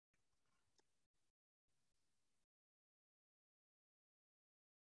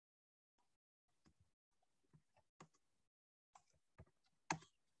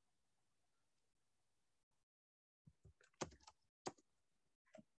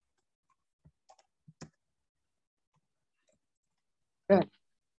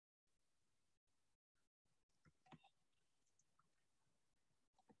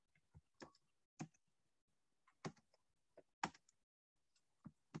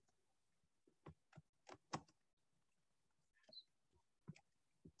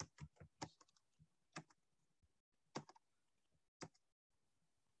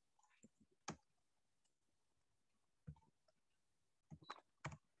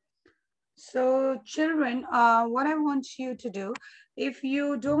So children, what I want you to do, if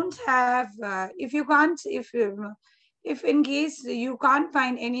you don't have, if you can't, if in case you can't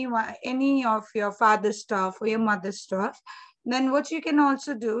find any of your father's stuff or your mother's stuff, then what you can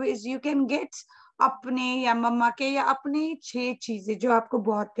also do is you can get अपने या मम्मा के या अपने 6 चीजें जो आपको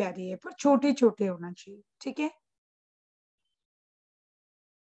बहुत प्यारी है पर छोटे छोटे होना चाहिए, ठीक है?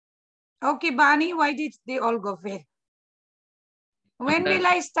 Okay, Bani, why did they all go where? When will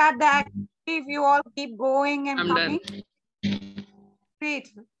I start the activity if you all keep going and coming?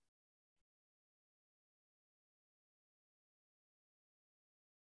 Great.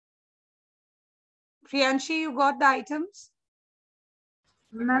 Priyanshi, you got the items?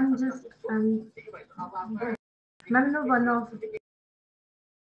 Ma'am, just ma'am, no one of.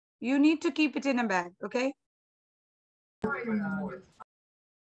 You need to keep it in a bag, okay?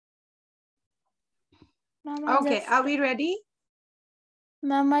 Okay, are we ready?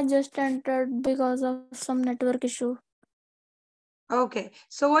 Ma'am, I just entered because of some network issue. Okay,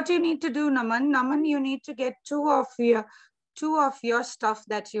 so what you need to do, Naman, you need to get two of your stuff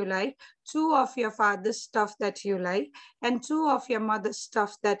that you like, 2 of your father's stuff that you like, and 2 of your mother's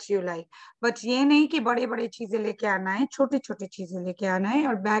stuff that you like. But ये नहीं कि बड़े बड़े चीजें लेके आना है, छोटे छोटे चीजें लेके आना है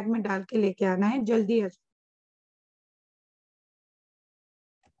और बैग में डाल के लेके आना है, जल्दी आ जाओ.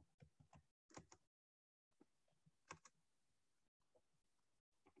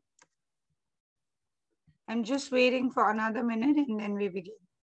 I'm just waiting for another minute and then we begin.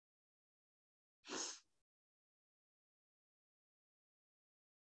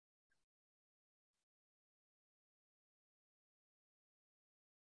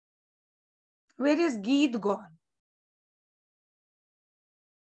 Where is Geet gone?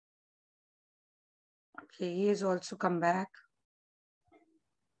 Okay, he has also come back.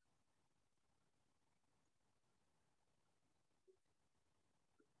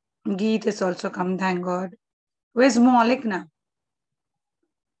 Geet has also come, thank God. Where's Maulik now?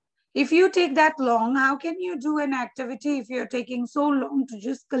 If you take that long, how can you do an activity if you're taking so long to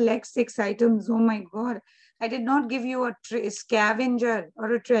just collect 6 items? Oh my God, I did not give you a scavenger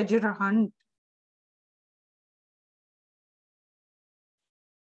or a treasure hunt.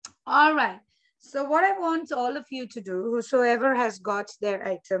 All right, so what I want all of you to do, whosoever has got their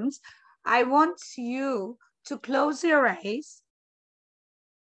items, I want you to close your eyes.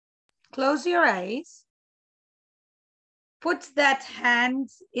 Close your eyes. Put that hand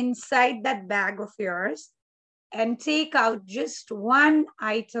inside that bag of yours and take out just one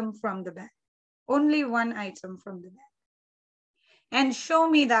item from the bag. Only one item from the bag. And show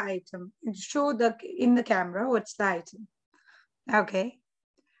me the item. And show in the camera what's the item. Okay.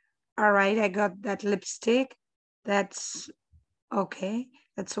 All right, I got that lipstick. That's okay.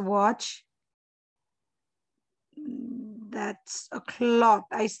 That's a watch. That's a cloth.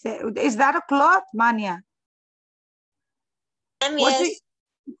 I said, is that a cloth, Manya? Yes.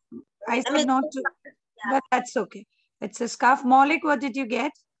 I said not to, but that's okay. It's a scarf. Maulik, what did you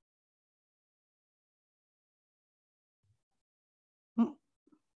get?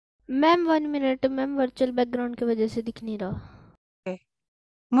 Ma'am, 1 minute. Ma'am, virtual background की वजह से दिख नहीं रहा. Okay.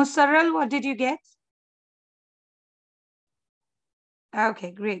 Musarral, what did you get?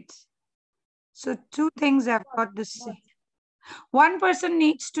 Okay, great. So 2 things I've got the same. One person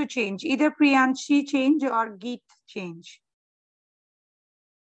needs to change. Either Priyanshi change or Geet change.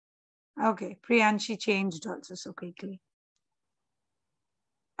 Okay, Priyanshi changed also so quickly.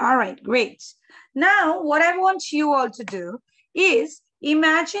 All right, great. Now, what I want you all to do is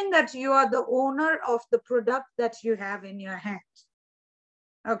imagine that you are the owner of the product that you have in your hand.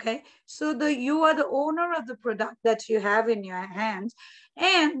 Okay, so you are the owner of the product that you have in your hand,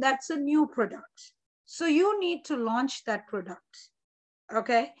 and that's a new product. So you need to launch that product.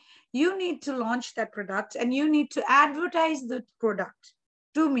 Okay, you need to launch that product and you need to advertise the product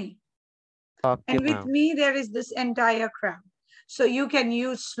to me. Okay, and with me, there is this entire crowd. So you can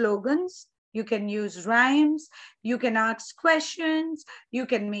use slogans, you can use rhymes, you can ask questions, you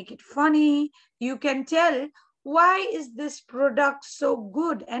can make it funny, you can tell why is this product so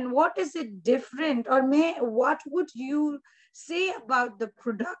good and what is it different, or what would you say about the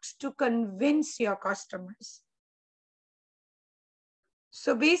product to convince your customers.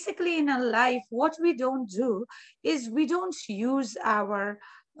 So basically in our life, what we don't do is we don't use our,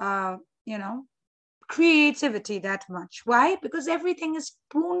 creativity that much. Why? Because everything is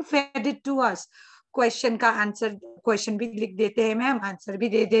spoon-fed it to us. Question का answer, question भी लिख देते हैं ma'am, answer भी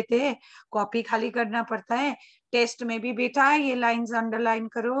दे देते हैं, copy खाली करना पड़ता है, टेस्ट में भी बेटा ये लाइंस अंडरलाइन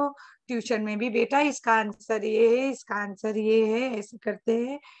करो, ट्यूशन में भी बेटा इसका आंसर ये है, इसका आंसर ये है, ऐसे करते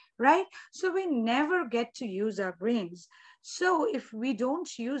हैं, right? So we never get to use our brains. So if we don't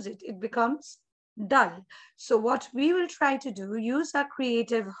use it, it becomes dull. So what we will try to do, use our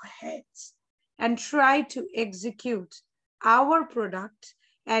creative heads and try to execute our product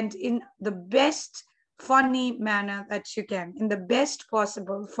and in the best funny manner that you can, in the best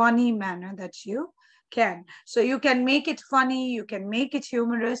possible funny manner that you can. So you can make it funny, you can make it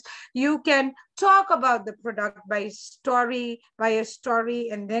humorous, you can talk about the product by a story,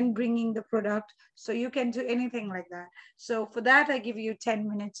 and then bringing the product. So you can do anything like that. So for that, I give you 10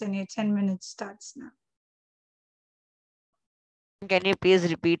 minutes, and your 10 minutes starts now. Can you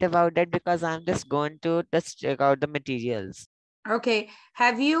please repeat about that? Because I'm just going to just check out the materials. Okay.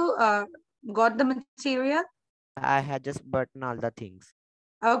 Have you got the material? I had just button all the things.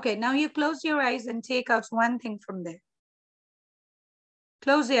 Okay. Now you close your eyes and take out one thing from there.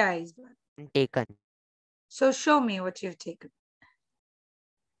 Close your eyes. Taken. So show me what you've taken.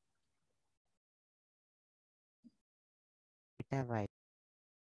 Have I?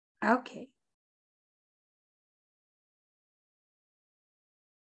 Okay.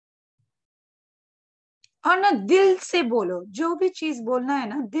 और ना दिल से बोलो, जो भी चीज बोलना है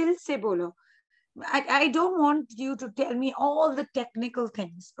ना दिल से बोलो. I don't want you to tell me all the technical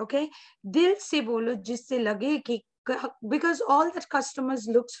things, okay? Dil se bolo jisse lage ki, because all that customers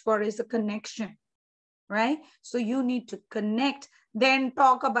looks for is a connection, right? So you need to connect, then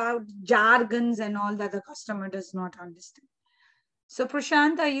talk about jargons and all that the customer does not understand. So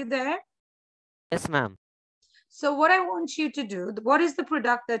Prashant, are you there? Yes, ma'am. So what I want you to do, what is the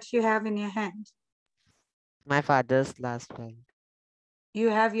product that you have in your hand? My father's last belt. You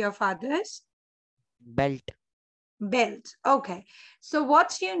have your father's Belt. belt. Okay. So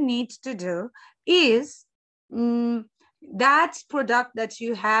what you need to do is that product that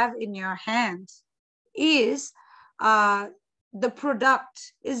you have in your hands is the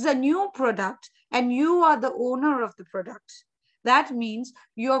product is a new product, and you are the owner of the product. That means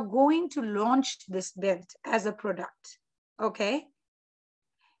you're going to launch this belt as a product. Okay.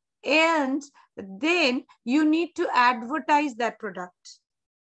 And then you need to advertise that product.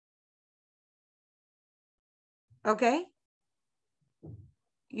 Okay.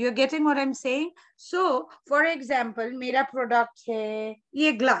 You're getting what I'm saying? So, for example, मेरा product है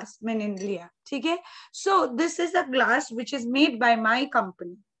ये glass मैंने लिया, ठीक है? So, this is a glass which is made by my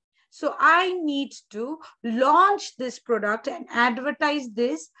company. So, I need to launch this product and advertise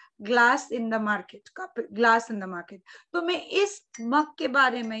this glass in the market, glass in the market. तो मैं इस मग के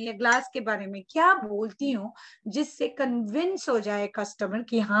बारे में या glass के बारे में क्या बोलती हूँ जिससे convince हो जाए customer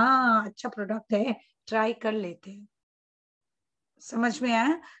कि हाँ अच्छा product है, try कर लेते हैं. समझ में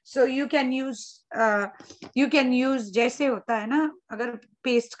आया? सो यू कैन यूज जैसे होता है ना, अगर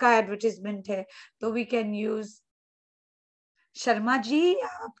पेस्ट का एडवर्टाइजमेंट है तो we can use Sharma ji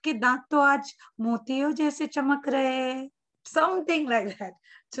आपके दांत तो आज मोतियों जैसे चमक रहे हैं, something like that,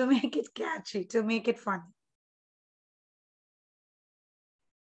 to make it Kainchi, to make it funny.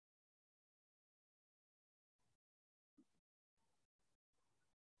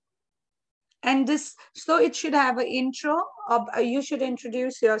 And this, so it should have an intro. You should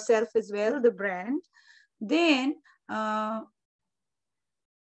introduce yourself as well, the brand. Then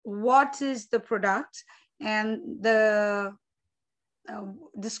what is the product, and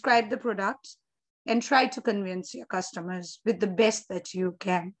describe the product, and try to convince your customers with the best that you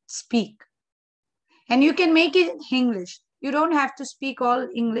can speak. And you can make it in English. You don't have to speak all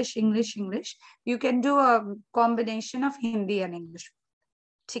English. You can do a combination of Hindi and English.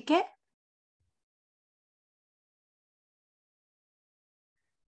 ठीक है?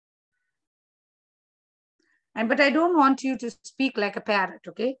 But I don't want you to speak like a parrot,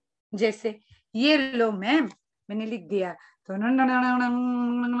 okay? जैसे ये लो ma'am, मैंने लिख दिया तो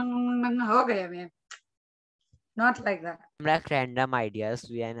हो गया ma'am. Not like that. Like random ideas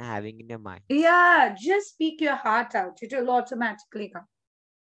we are having in your mind. Yeah, just speak your heart out. It will automatically come.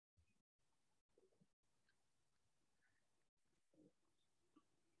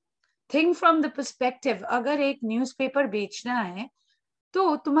 Think from the perspective, अगर एक न्यूज़पेपर बेचना है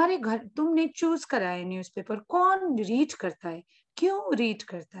तो तुम्हारे घर तुमने चूज करा है न्यूज़पेपर, कौन रीड करता है, क्यों रीड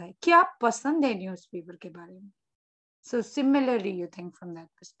करता है, क्या पसंद है न्यूज़पेपर के बारे में. So similarly you think from that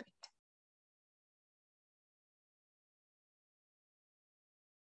perspective.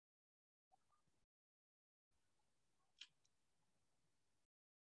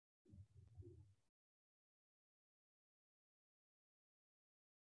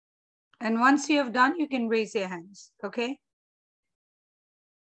 And once you have done, you can raise your hands, okay?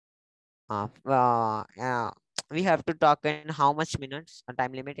 We have to talk in how much minutes? A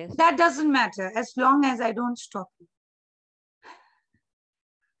time limit is? That doesn't matter as long as I don't stop you.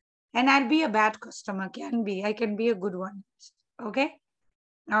 And I'll be a bad customer, can be. I can be a good one. Okay?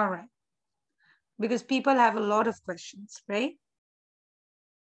 All right. Because people have a lot of questions, right?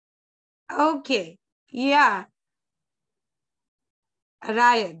 Okay. Yeah.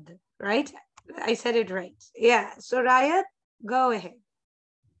 Rayad, right? I said it right. Yeah. So Rayad, go ahead.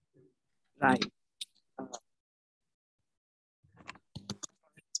 Right.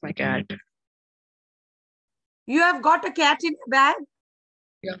 It's my cat. You have got a cat in your bag?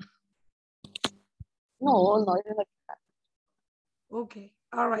 Yeah. No, not even Okay.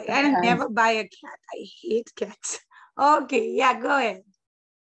 All right. a I'll cat. never buy a cat. I hate cats. Okay. Yeah, go ahead.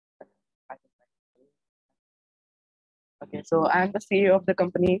 Okay, so I'm the CEO of the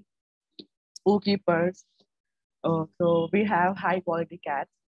company, Zookeepers. So we have high quality cats.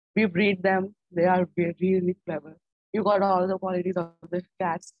 We breed them. They are really clever. You got all the qualities of the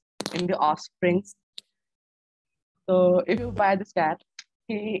cats in the offsprings. So if you buy this cat,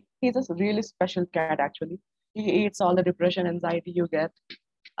 he's a really special cat actually. He eats all the depression, anxiety you get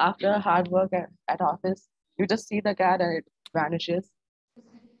after hard work at office. You just see the cat and it vanishes.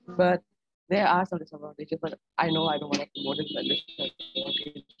 But there are some disadvantages, but I know I don't want to promote the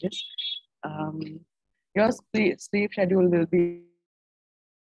disadvantages. Um, your sleep schedule will be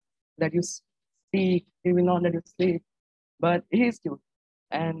that you speak, he will not let you sleep, but he's cute.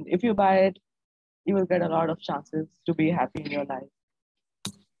 And if you buy it, you will get a lot of chances to be happy in your life.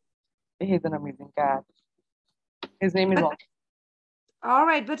 He's an amazing cat. His name is But, all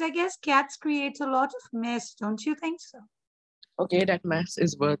right, but I guess cats create a lot of mess, don't you think so? Okay, that mess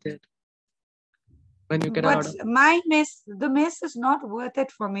is worth it. When you get a lot But of the mess is not worth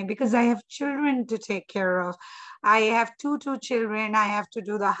it for me because I have children to take care of. I have two children. I have to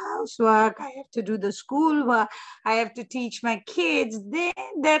do the housework. I have to do the schoolwork. I have to teach my kids. Then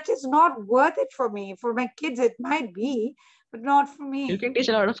that is not worth it for me. For my kids, it might be, but not for me. you can teach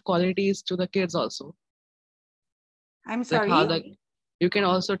a lot of qualities to the kids also. I'm Like sorry. how you can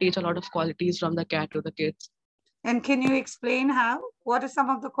also teach a lot of qualities from the cat to the kids. And can you explain how? What are some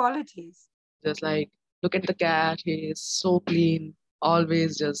of the qualities? Just like look at the cat, he is so clean,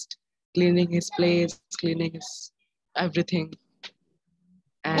 always just cleaning his place, cleaning his everything.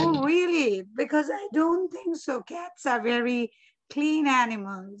 And Oh, really? Because I don't think so. Cats are very clean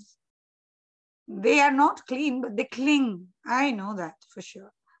animals. They are not clean, but they cling. I know that for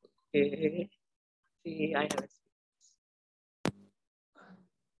sure. okay, see, I have experience.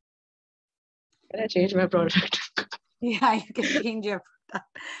 Can I change my product? Yeah, you can change your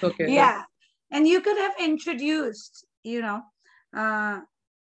product. Okay. Yeah. And you could have introduced,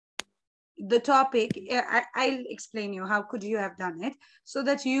 the topic. I'll explain you how could you have done it so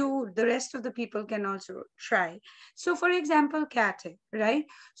that the rest of the people can also try. So for example, cat, right?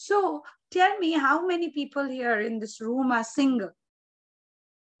 So tell me how many people here in this room are single?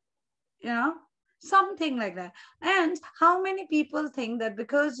 Something like that. And how many people think that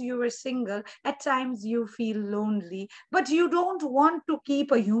because you were single, at times you feel lonely, but you don't want to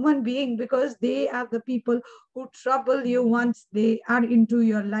keep a human being because they are the people who trouble you once they are into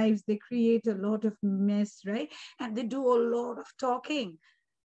your lives. They create a lot of mess, right? And they do a lot of talking.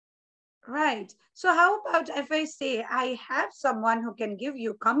 Right. So how about if I say I have someone who can give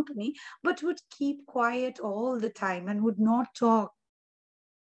you company, but would keep quiet all the time and would not talk?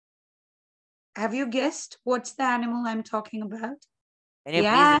 Have you guessed what's the animal I'm talking about? Can you please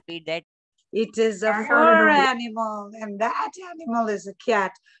Yeah, repeat that? it is a Cat or a fur dog? animal, and that animal is a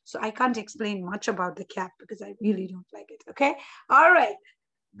cat. So I can't explain much about the cat because I really don't like it. Okay. All right.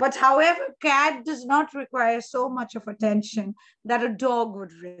 But however, cat does not require so much of attention that a dog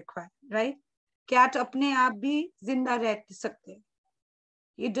would require, right? Cat अपने आप भी जिंदा रह सकते हैं.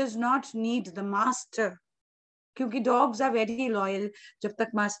 It does not need the master. क्योंकि dogs are very loyal. जब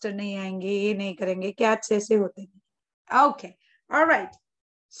तक मास्टर नहीं आएंगे ये नहीं करेंगे. कैट्स ऐसे होते हैं. Okay. All right.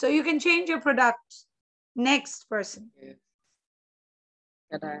 So you can change your product. Next person.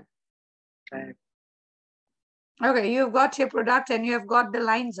 Can I try? Okay, you've got your product and you have got the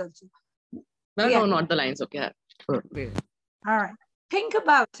lines also. No, Yeah. no, not the lines. Okay. Wait. All right. Think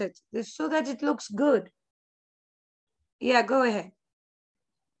about it so that it looks good. Yeah, go ahead.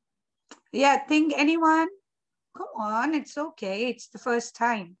 Yeah, think anyone? Come on, it's okay. It's the first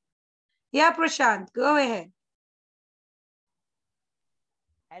time. Yeah, Prashant, go ahead.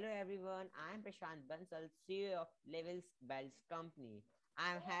 Hello everyone, I am Prashant Bansal, CEO of Levels Bells Company.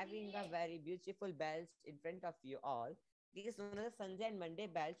 I am having a very beautiful belt in front of you all. This is known as the Sunday and Monday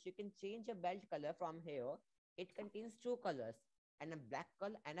belt. You can change a belt color from here. It contains two colors, and a black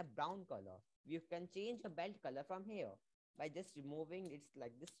color and a brown color. You can change a belt color from here by just removing it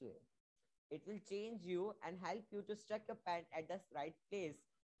like this way. It will change you and help you to strike your pant at the right place.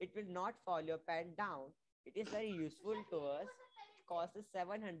 It will not fall your pant down. It is very useful to us. It costs us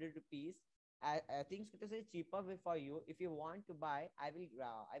 700 rupees. I think it is cheaper for you. If you want to buy, I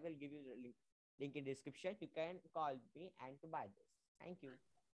will give you the link in description. You can call me and to buy this. Thank you.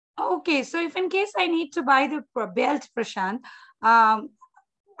 Okay, so if in case I need to buy the belt, Prashant,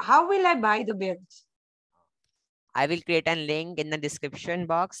 how will I buy the belt? I will create a link in the description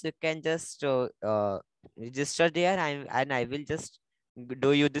box. You can just register there, and I will just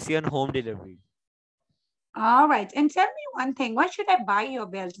do you this on home delivery. All right, and tell me one thing. Why should I buy your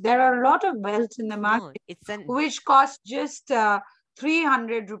belt? There are a lot of belts in the market, No, it's an which cost just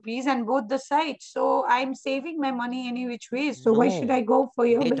 300 rupees and both the sides. So I'm saving my money any which way. So why should no. I go for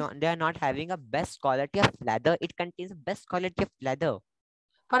your They belt? don't. They are not having a best quality of leather. It contains best quality of leather.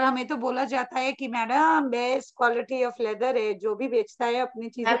 पर हमें तो बोला जाता है कि madam best quality of leather है, जो भी बेचता है अपनी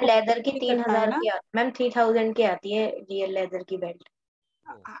चीजें मैम लेदर की quality करता है 3000 ना। की मैम 3000 की आती है रियल लेदर की belt.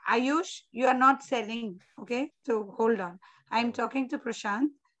 Ayush, you are not selling, okay? So hold on. I'm talking to Prashant.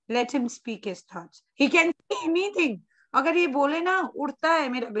 Let him speak his thoughts. He can say anything. अगर ये बोले ना उड़ता है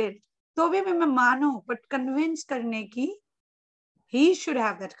मेरा बेल्ट, तो भी मैं मानूं, but convince करने की, he should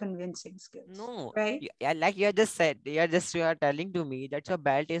have that convincing skills. No, right? yeah, like you just said, you are telling to me that your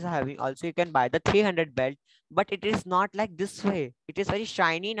belt is having. Also, you can buy the 300 belt, but it is not like this way. It is very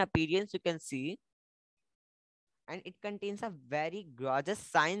shiny in appearance. You can see, and it contains a very gorgeous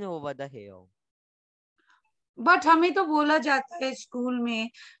sign over the hair. But हमें तो बोला जाता है school में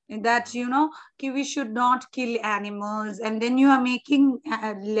that you know कि we should not kill animals, and then you are making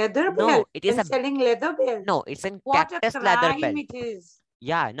leather No, belt it is and a selling leather belts. no. It's a What a cactus leather crime belt. it is!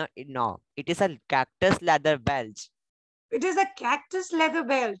 Yeah, no. It is a cactus leather belt. It is a cactus leather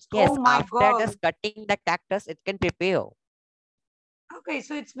belt. Yes, Oh my after God! just cutting the cactus, it can prepare. Okay,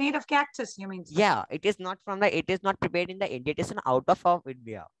 so it's made of cactus, you mean? Yeah, it is not from the. It is not prepared in the India. It is out of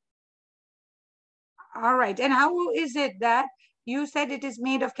India. All right, and how is it that you said it is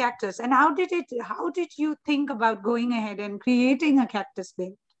made of cactus, and how did you think about going ahead and creating a cactus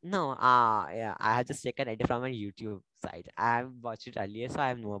belt? No, yeah, I have just taken it from a YouTube site. I have watched it earlier, so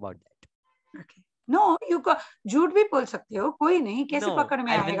I know about that. Okay. No, you झूठ भी बोल सकते हो, कोई नहीं, कैसे No, पकड़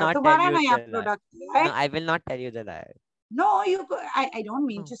में I will आएगा, not tell तुम्हारा you नया the lie. प्रोडक्ट है। No, I will not tell you the lie. No, I don't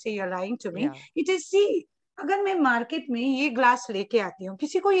mean No. to say you're lying to me. Yeah. It is, see, अगर मैं market में ये glass लेके आती हूँ,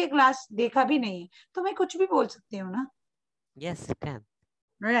 किसी को ये ग्लास देखा भी नहीं है, तो मैं कुछ भी बोल सकती हूँ ना? Yes, you can.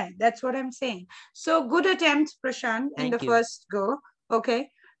 Right, that's what I'm saying. So good attempt, Prashant, in the Thank you. first go. Okay.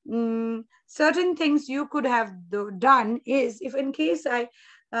 Certain things you could have done is, if in case I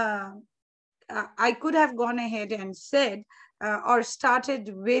could have gone ahead and said or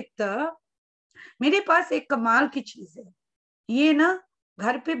started with मेरे पास एक कमाल की चीज है, ये ना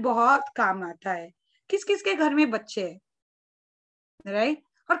घर पे बहुत काम आता है। किस किस के घर में बच्चे हैं, राइट?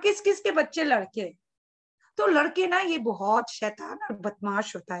 और किस किस के बच्चे लड़के, तो लड़के ना ये बहुत शैतान और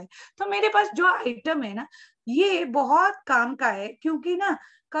बदमाश होता है। तो मेरे पास जो आइटम है ना, ये बहुत काम का है, क्योंकि ना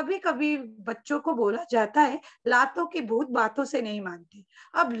कभी कभी बच्चों को बोला जाता है लातों की भूत बातों से नहीं मानती।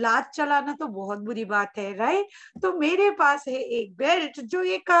 अब लात चलाना तो बहुत बुरी बात है, राइट? तो मेरे पास है एक बेल्ट जो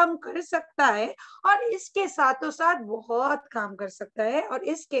ये काम कर सकता है, और इसके साथों साथ बहुत काम कर सकता है, और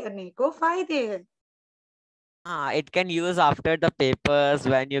इसके अनेकों फायदे हैं। It can use after the papers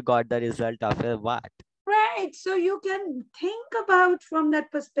when you got the result of your what. Right, so you can think about from that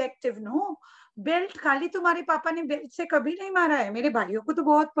perspective, no? Belt खाली तुम्हारे पापा ने बेल्ट से कभी नहीं मारा है, मेरे भाइयों को तो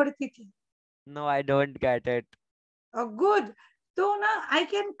बहुत पड़ती थी। No, I don't get it. Good. तो ना I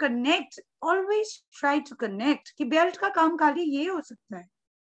can connect, always try to connect कि बेल्ट का काम खाली ये हो सकता है।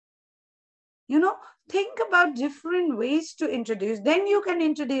 You know, think about different ways to introduce. Then you can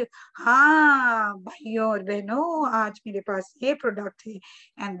introduce, हाँ भाइयों और बहनों, आज मेरे पास ये product है,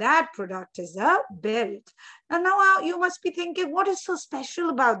 and that product is a belt. And now you must be thinking, what is so special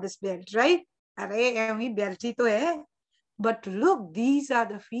about this belt, right? अरे ये belt ही तो है. But look, these are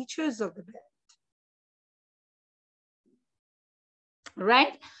the features of the belt,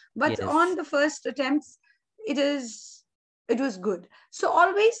 right? But Yes. on the first attempts, it was good. So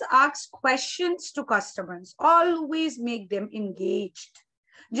always ask questions to customers. Always make them engaged.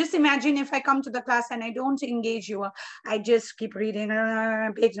 Just imagine if I come to the class and I don't engage you, I just keep reading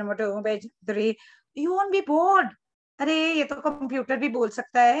page number 2, page 3. You won't be bored. अरे ये तो computer भी बोल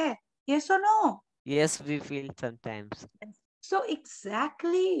सकता है. Yes or no? Yes, we feel sometimes. So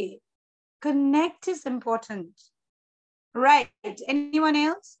exactly. Connect is important. Right. Anyone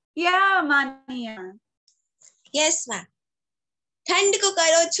else? Yeah, Mania. Yes, ma'am. ठंड को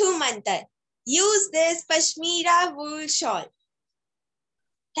करो छू Mantar. Use this Pashmira wool shawl.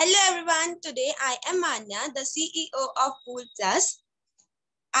 Hello everyone. Today I am Manya, the CEO of Wool Plus.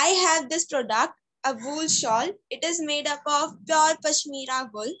 I have this product, a wool shawl. It is made up of pure Pashmira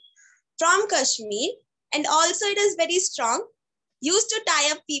wool from Kashmir, and also it is very strong, used to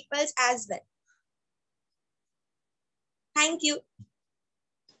tie up people's as well. Thank you.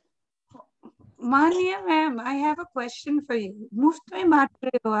 Manya ma'am, I have a question for you. मुफ्त में बांट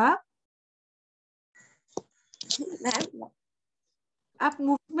रहे हो आप? Ma'am, आप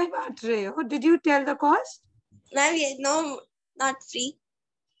मुफ्त में बांट रहे हो? Did you tell the cost? ma'am, no, not free.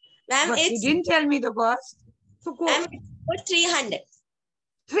 Ma'am, But you it's didn't tell me the cost. So ma'am, for 300.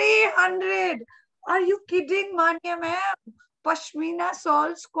 300. Are you kidding, Manya ma'am? Pashmina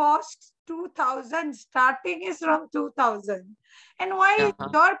shawls cost 2000. Starting is from 2000. And why is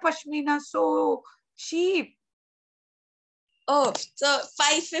your Pashmina so cheap? Oh, so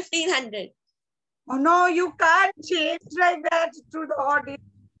 1500. Oh no, you can't change like that to the audience.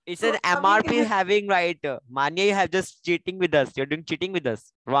 It's So, an MRP having right. Manya, you have just cheating with us. You're doing cheating with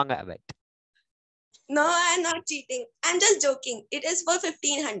us. Wrong habit. No, I'm not cheating. I'm just joking. It is for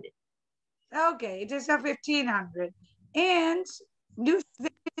 1500. Okay, it is a 1500. And you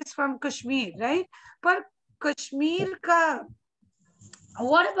said it is from Kashmir, right? But Kashmir ka,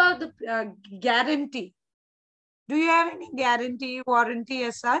 what about the guarantee? Do you have any guarantee, warranty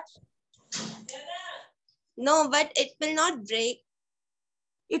as such? No, but it will not break.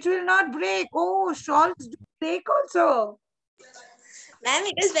 It will not break. Oh, shawls do break also. Ma'am,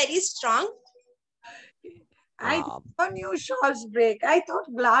 it is very strong. I don't knew shawls break. I thought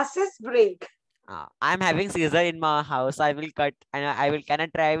glasses break. I'm having scissor in my house. I will cut and I will. Can I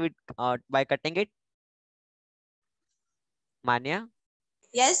try it by cutting it? Manya?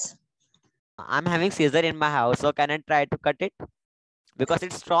 Yes. I'm having scissor in my house. So can I try to cut it? Because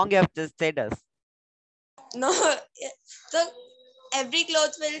it's strong, you have just said us. No. So every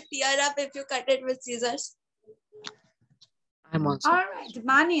cloth will tear up if you cut it with scissors. I'm also. All right,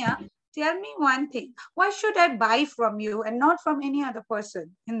 Manya, tell me one thing. Why should I buy from you and not from any other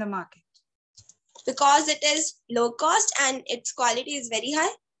person in the market? Because it is low cost and its quality is very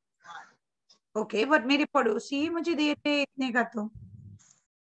high. Okay, but मेरे पड़ोसी मुझे देते इतने का तो.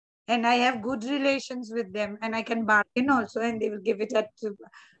 And I have good relations with them and I can bargain also and they will give it at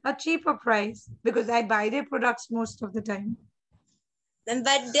a cheaper price because I buy their products most of the time. But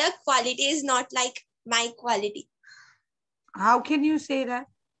their quality is not like my quality. How can you say that?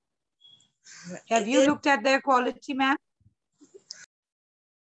 Have you looked at their quality, ma'am?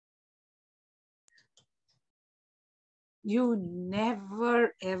 You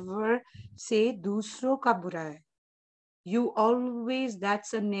never ever say दूसरों का बुरा है. You always,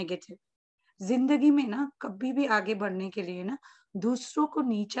 that's a negative. जिंदगी में ना कभी भी आगे बढ़ने के लिए ना दूसरों को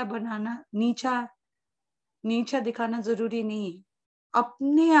नीचा बनाना नीचा दिखाना जरूरी नहीं है.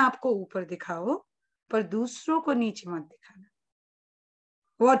 अपने आप को ऊपर दिखाओ पर दूसरों को नीचे मत दिखाना.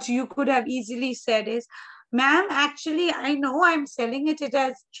 What you could have easily said is, ma'am, actually, I know I'm selling it at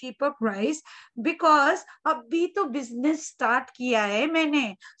a cheaper price because abhi to business start kiya hai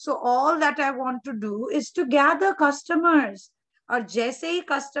maine. So all that I want to do is to gather customers. और जैसे ही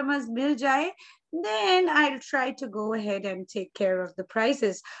customers मिल जाए, then I'll try to go ahead and take care of the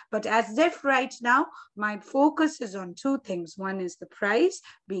prices. But as if right now, my focus is on two things. One is the price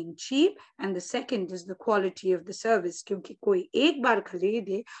being cheap and the second is the quality of the service. क्योंकि कोई एक बार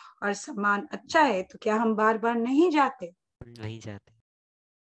खरीदे और सामान अच्छा है तो क्या हम बार बार नहीं जाते? नहीं जाते.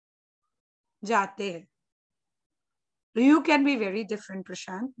 जाते हैं. You can be very different,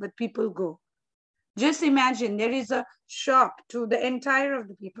 Prashant, but people go. Just imagine there is a shop to the entire of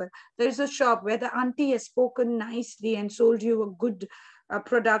the people. There is a shop where the auntie has spoken nicely and sold you a good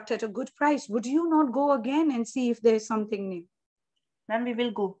product at a good price. Would you not go again and see if there is something new? Then we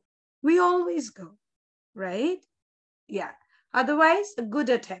will go. We always go, right? Yeah. Otherwise, a good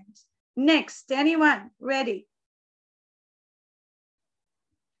attempt. Next, anyone ready?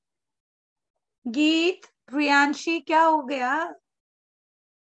 Geet, Priyanshi, kya ho gaya?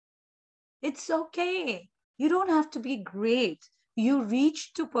 It's okay. You don't have to be great. You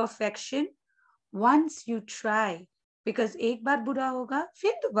reach to perfection once you try. Because एक बार बुरा होगा,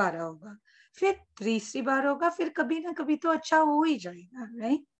 फिर दोबारा होगा, फिर तीसरी बार होगा, फिर कभी ना कभी तो अच्छा हो ही जाएगा,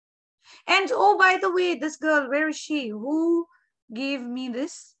 right? And oh, by the way, this girl, where is she? Who gave me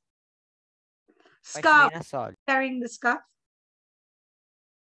this scarf? Carrying the scarf.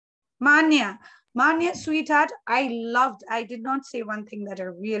 Manya, sweetheart, I did not say one thing that I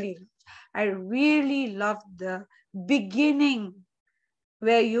really loved. I really loved the beginning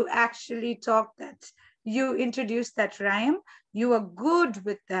where you actually talked that, you introduced that rhyme. You are good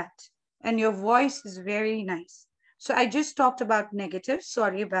with that and your voice is very nice. So I just talked about negatives.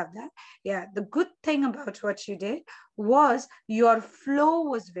 Sorry about that. Yeah, the good thing about what you did was your flow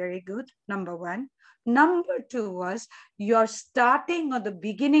was very good, number one. Number two was your starting or the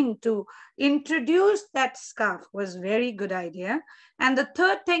beginning to introduce that scarf was very good idea. And the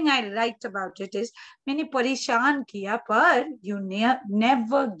third thing I liked about it is मैंने परेशान किया पर you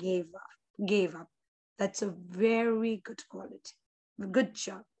never gave up. That's a very good quality. Good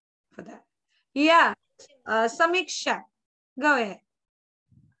job for that. Yeah. Samiksha, go ahead.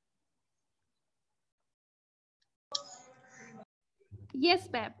 Yes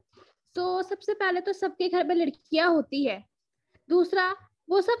ma'am. तो सबसे पहले तो सबके घर में लड़कियां होती है, दूसरा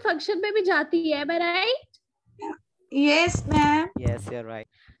वो सब फंक्शन में भी जाती है, मैं right? Yes, ma'am. Yes, you're right.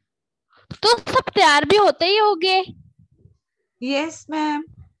 तो सब तैयार भी होते ही होंगे। Yes, ma'am.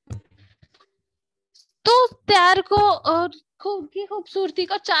 तो तैयार को और खूब की खूबसूरती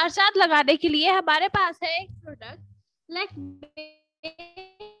को चार चांद लगाने के लिए हमारे पास है एक प्रोडक्ट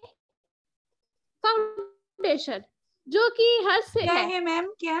फाउंडेशन, जो कि हर से क्या है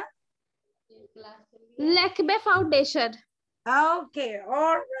मैम? क्या? Lakme foundation. Okay,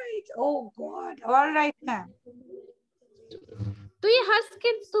 all right. Oh God, all right, ma'am. तो ये हर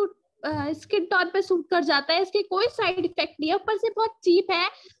स्किन टोन पे सूट कर जाता है, इसके कोई साइड इफेक्ट नहीं है, ऊपर से बहुत चीप है।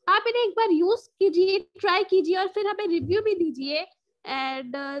 आप इन्हें एक बार यूज कीजिए, ट्राई कीजिए और फिर हमें रिव्यू भी दीजिए।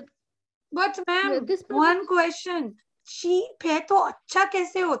 And But ma'am, one question. Cheap है तो अच्छा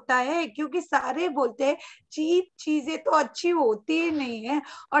कैसे होता है? क्योंकि सारे बोलते हैं चीप चीजें तो अच्छी होती ही नहीं है,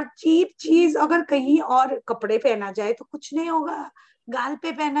 और चीप चीज अगर कहीं और कपड़े पहना जाए तो कुछ नहीं होगा, गाल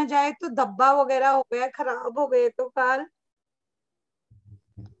पे पहना जाए तो धब्बा वगैरह हो गया, खराब हो गए तो गाल।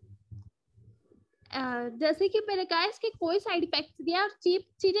 जैसे कि मैंने कहा, इसके कोई साइड इफेक्ट्स नहीं है और चीप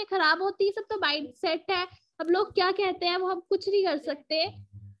चीजें खराब होती है, सब तो माइंड सेट है। अब लोग क्या कहते हैं वो हम कुछ नहीं कर सकते।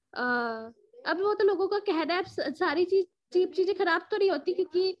 अब वो तो लोगों का कहना है, सारी चीप चीजें खराब तो नहीं होती,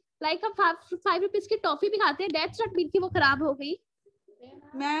 क्योंकि लाइक हम 5 रुपीज की टॉफी भी खाते हैं, दैट्स नॉट मीन कि वो खराब हो गई।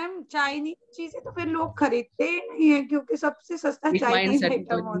 मैम चाइनीज चीजें तो फिर लोग खरीदते ही नहीं है, क्योंकि सबसे सस्ता चाइनीज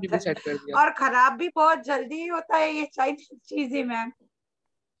आइटम होता है और खराब भी बहुत जल्दी ही होता है ये चाइनीज चीजें। Ma'am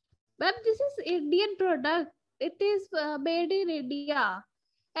Ma'am, this is Indian product. It is made in India,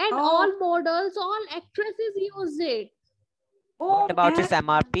 and all models, all actresses use it. What about its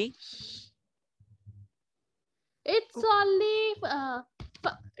MRP? It's only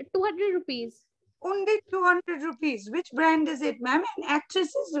 200 rupees. Only 200 rupees. Which brand is it, ma'am? And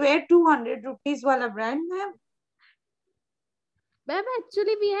actresses wear 200 rupees wala brand, ma'am? Ma'am,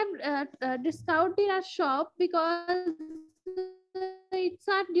 actually we have discount in our shop because it's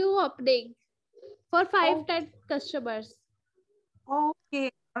our new opening for 5-10 customers.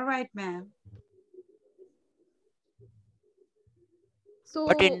 Okay, all right, ma'am. So,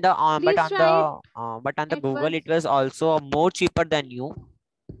 but on the Google, it was also more cheaper than you.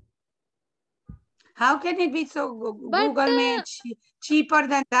 How can it be so? Google made cheaper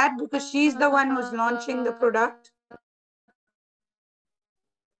than that because she's the one who's launching the product.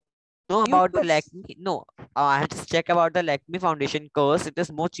 No, about the Lakme. No, I have to check about the Lakme foundation course. It is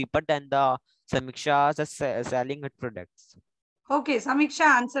more cheaper than the Samiksha's selling it products. Okay, Samiksha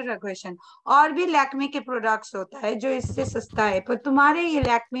answer the question. और भी लैक्मे के products होता है जो इससे सस्ता है, पर तुम्हारे ये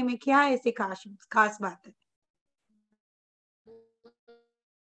लैक्मे में क्या ऐसी खास बात है?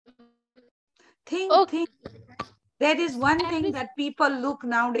 Think. There is one thing that people look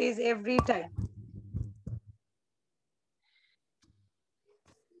nowadays every time.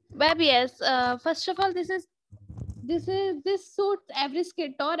 Well, yes. First of all, this suits every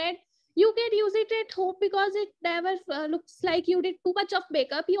skin tone, and you can use it at home because it never looks like you did too much of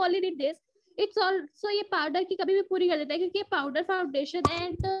makeup. You only did this. It's also ये powder की कभी भी पूरी कर देता है, क्योंकि powder foundation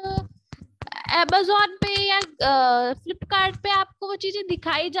and Amazon पे या Flipkart पे आपको वो चीजें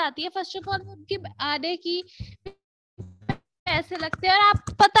दिखाई जाती है। फर्स्ट ऑफ ऑल उनके आने की ऐसे लगते हैं और आप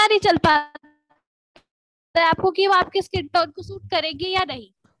पता नहीं चल पाता है आपको कि वो आपके स्किन टोन को सूट करेंगे या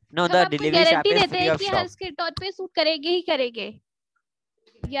नहीं। No, the delivery charge is free of कि shop. हर स्किन टोन पे सूट करेंगे ही करेंगे।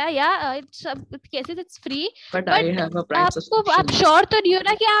 in some cases it's free, but I have a Prime subscription. आप श्योर तो नहीं हो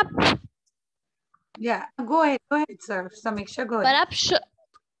ना कि आप go ahead sir, Samiksha, go ahead.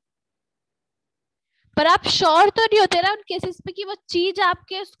 पर आप श्योर तो नहीं होते ना उन केसेस पे कि वो चीज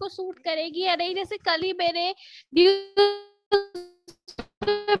आपके उसको सूट करेगी या नहीं। जैसे कल ही मैंने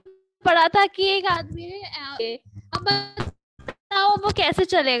पढ़ा था कि एक आदमी ने, अब बताओ वो कैसे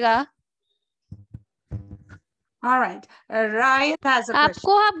चलेगा। All right, Ryan has a question.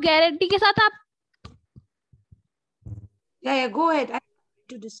 आपको आप गारंटी के साथ आप yeah go ahead. I don't want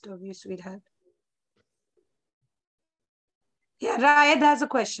to disturb you, sweetheart. Yeah, Ryan has a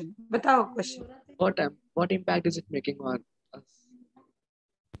question. बताओ question. What time? what impact is it making on us?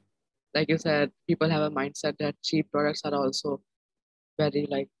 Like you said, people have a mindset that cheap products are also very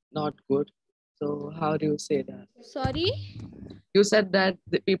like not good. So how do you say that? Sorry. You said that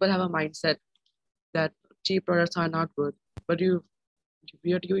the people have a mindset that cheap products are not good, but you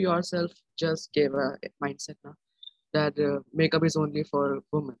yourself just gave a mindset now that makeup is only for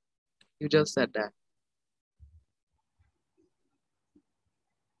women. You just said that.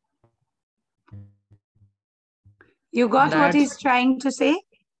 You got what That's he's trying to say?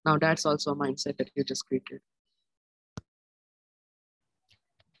 now that's also a mindset that you just created.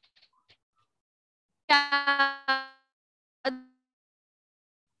 Yeah.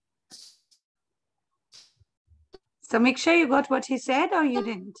 Samiksha, you got what he said or you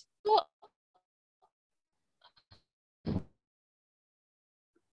didn't? So,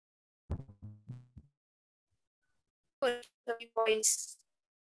 Voice.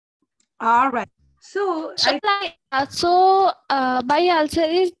 All right. So my answer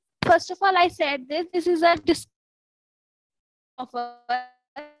is, first of all, I said this is a offer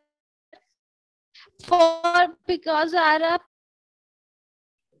for because our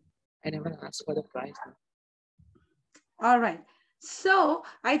I never asked for the price. all right. So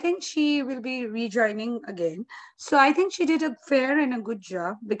I think she will be rejoining again. So I think she did a fair and a good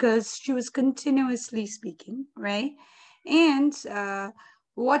job because she was continuously speaking, right? And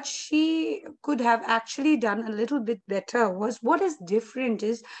what she could have actually done a little bit better was what is different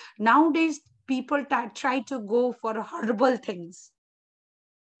is nowadays people try to go for horrible things,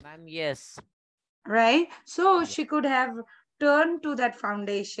 Ma'am, yes. right? So Yeah. she could have turned to that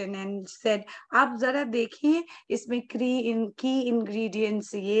foundation and said, आप जरा देखिए इसमें की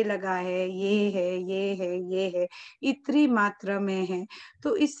ingredients ये लगा है ये है ये है ये है इतनी मात्रा में है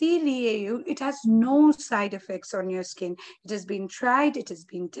तो इसीलिए it has no side effects on your skin. It has been tried, it has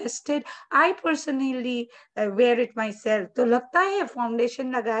been tested. I personally wear it myself. तो लगता है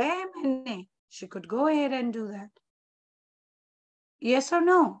foundation लगाया है मैंने. She could go ahead and do that. Yes or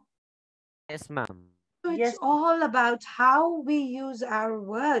no? Yes, ma'am. So it's all about how we use our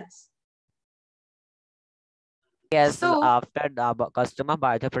words. Yes, So, after the customer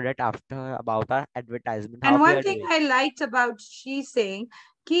buy the product after about our advertisement, how and we one are thing doing. I liked about she saying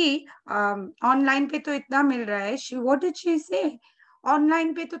कि online पे तो इतना मिल रहा है. What did she say?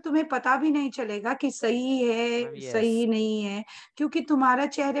 Online पे तो तुम्हें पता भी नहीं चलेगा कि सही है Ma'am, yes. सही नहीं है क्योंकि तुम्हारा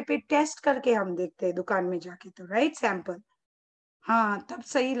चेहरे पे टेस्ट करके हम देखते हैं दुकान में जाके तो राइट सैंपल हाँ तब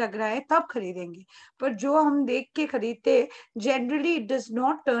सही लग रहा है तब खरीदेंगे पर जो हम देख के खरीदते generally it does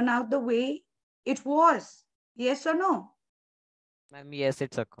not turn out the way it was yes or no Ma'am, yes,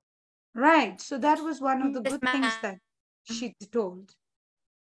 it's a right so that was one of the Yes, good things ma'am. that she told.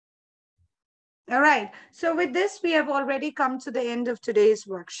 All right. So with this, we have already come to the end of today's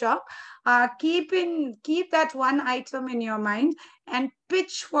workshop. Keep that one item in your mind and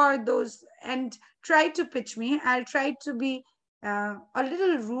pitch for those and try to pitch me. I'll try to be a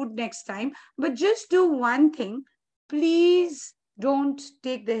little rude next time, but just do one thing. Please don't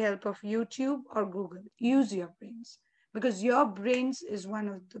take the help of YouTube or Google. Use your brains because your brains is one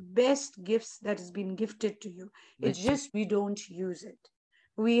of the best gifts that has been gifted to you. It's which just we don't use it.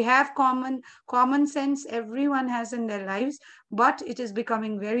 We have common sense everyone has in their lives, but it is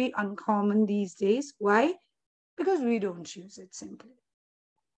becoming very uncommon these days. Why? Because we don't use it simply.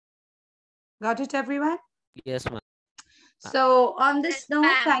 Got it, everyone? yes, ma'am. So on this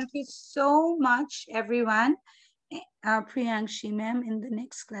note, thank you so much, everyone. Priyankshi ma'am, in the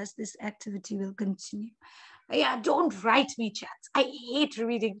next class, this activity will continue. Yeah, don't write me chats. I hate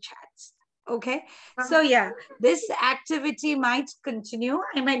reading chats. Okay, so yeah, this activity might continue.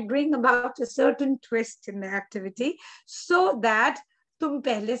 I might bring about a certain twist in the activity so that तुम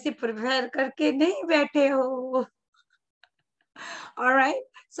पहले से prepare करके नहीं बैठे हो. All right,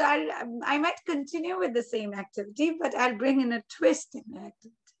 so I might continue with the same activity, but I'll bring in a twist in the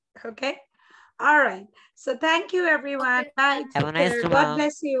activity. Okay. All right. So thank you, everyone. Bye. Have a Take nice care. day, God ma'am.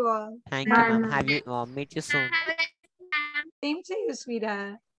 bless you all. Thank you, ma'am. Have you meet you soon. Same to you,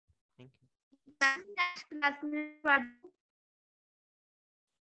 sweetheart. Thank you.